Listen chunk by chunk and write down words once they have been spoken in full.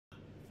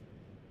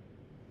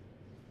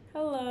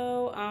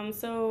Hello.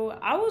 So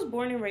I was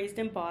born and raised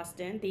in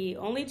Boston, the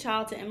only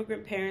child to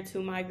immigrant parents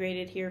who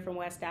migrated here from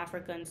West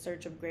Africa in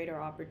search of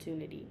greater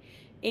opportunity.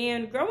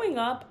 And growing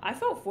up, I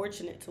felt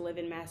fortunate to live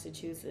in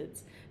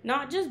Massachusetts,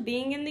 not just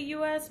being in the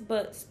US,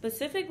 but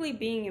specifically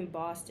being in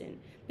Boston,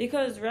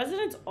 because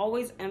residents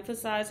always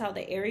emphasize how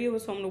the area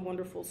was home to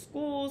wonderful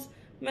schools,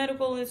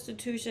 medical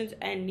institutions,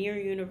 and near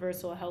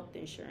universal health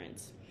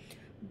insurance.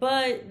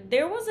 But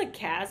there was a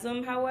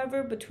chasm,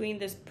 however, between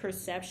this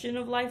perception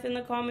of life in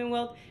the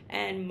Commonwealth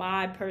and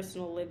my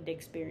personal lived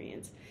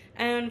experience.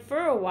 And for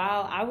a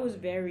while, I was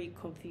very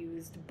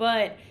confused.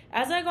 But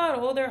as I got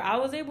older, I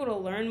was able to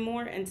learn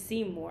more and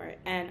see more.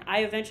 And I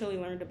eventually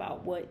learned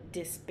about what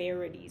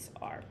disparities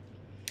are.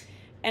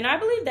 And I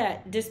believe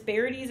that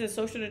disparities and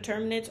social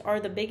determinants are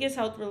the biggest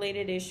health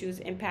related issues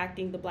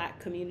impacting the black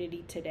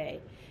community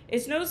today.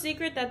 It's no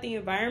secret that the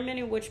environment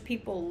in which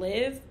people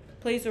live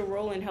plays a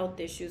role in health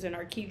issues and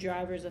are key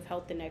drivers of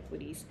health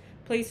inequities,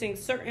 placing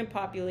certain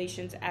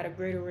populations at a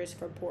greater risk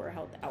for poorer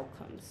health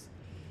outcomes.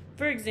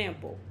 For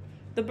example,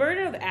 the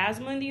burden of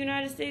asthma in the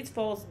United States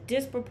falls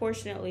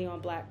disproportionately on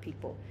black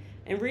people,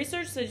 and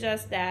research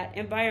suggests that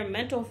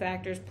environmental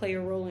factors play a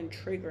role in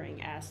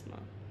triggering asthma.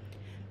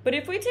 But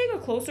if we take a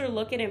closer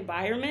look at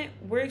environment,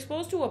 we're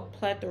exposed to a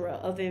plethora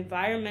of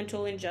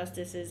environmental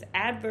injustices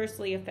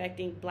adversely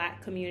affecting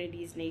black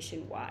communities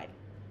nationwide.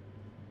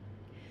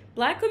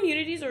 Black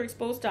communities are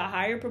exposed to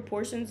higher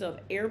proportions of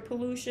air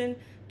pollution,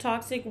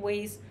 toxic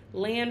waste,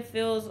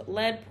 landfills,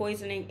 lead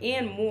poisoning,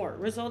 and more,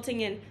 resulting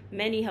in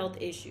many health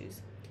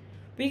issues.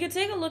 We could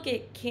take a look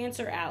at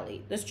Cancer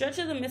Alley, the stretch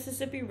of the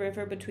Mississippi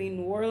River between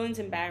New Orleans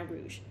and Baton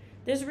Rouge.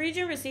 This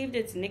region received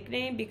its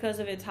nickname because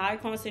of its high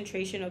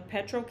concentration of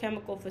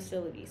petrochemical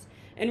facilities,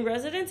 and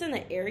residents in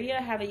the area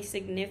have a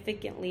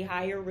significantly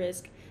higher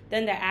risk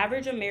than the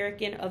average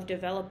American of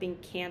developing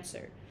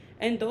cancer.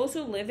 And those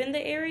who live in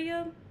the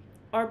area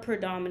are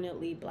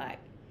predominantly black.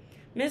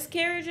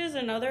 Miscarriages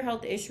and other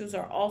health issues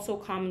are also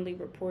commonly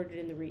reported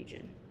in the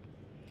region.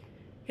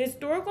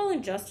 Historical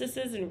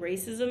injustices and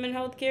racism in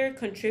healthcare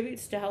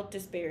contributes to health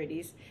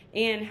disparities,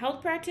 and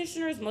health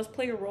practitioners must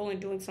play a role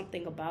in doing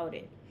something about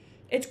it.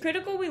 It's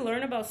critical we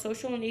learn about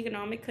social and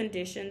economic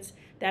conditions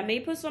that may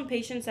put some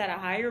patients at a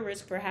higher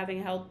risk for having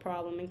a health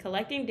problem and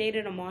collecting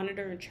data to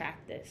monitor and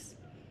track this.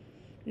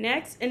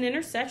 Next, an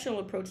intersectional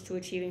approach to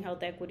achieving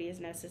health equity is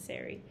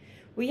necessary.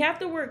 We have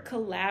to work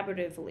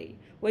collaboratively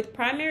with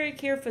primary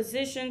care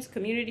physicians,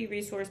 community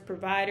resource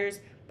providers,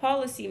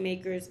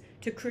 policymakers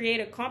to create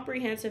a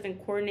comprehensive and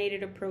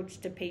coordinated approach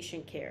to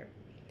patient care.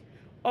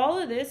 All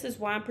of this is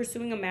why I'm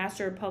pursuing a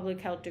Master of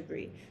Public Health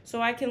degree,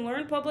 so I can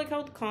learn public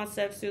health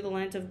concepts through the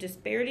lens of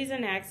disparities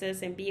in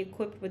access and be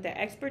equipped with the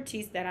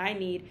expertise that I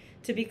need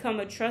to become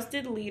a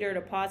trusted leader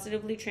to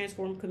positively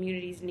transform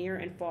communities near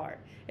and far,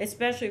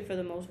 especially for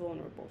the most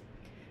vulnerable.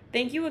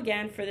 Thank you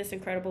again for this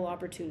incredible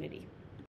opportunity.